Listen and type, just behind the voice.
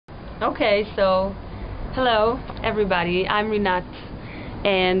Okay, so hello everybody. I'm Rinat,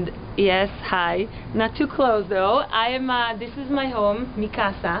 and yes, hi. Not too close though. I am. This is my home, mi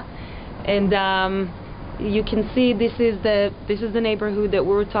casa, and you can see this is the neighborhood that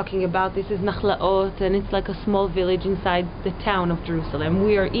we were talking about. This is Nahalot, and it's like a small village inside the town of Jerusalem.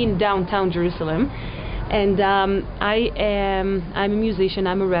 We are in downtown Jerusalem, and I'm a musician.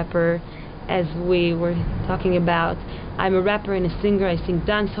 I'm a rapper, as we were talking about. I'm a rapper and a singer. I sing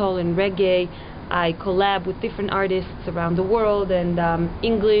dancehall and reggae. I collab with different artists around the world, and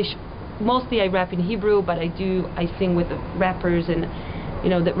English. Mostly I rap in Hebrew, but I sing with rappers and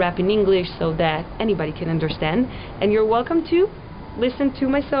that rap in English so that anybody can understand. And you're welcome to listen to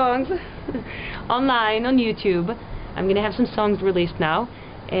my songs online on YouTube. I'm gonna have some songs released now,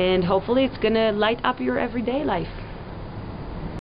 and hopefully it's gonna light up your everyday life.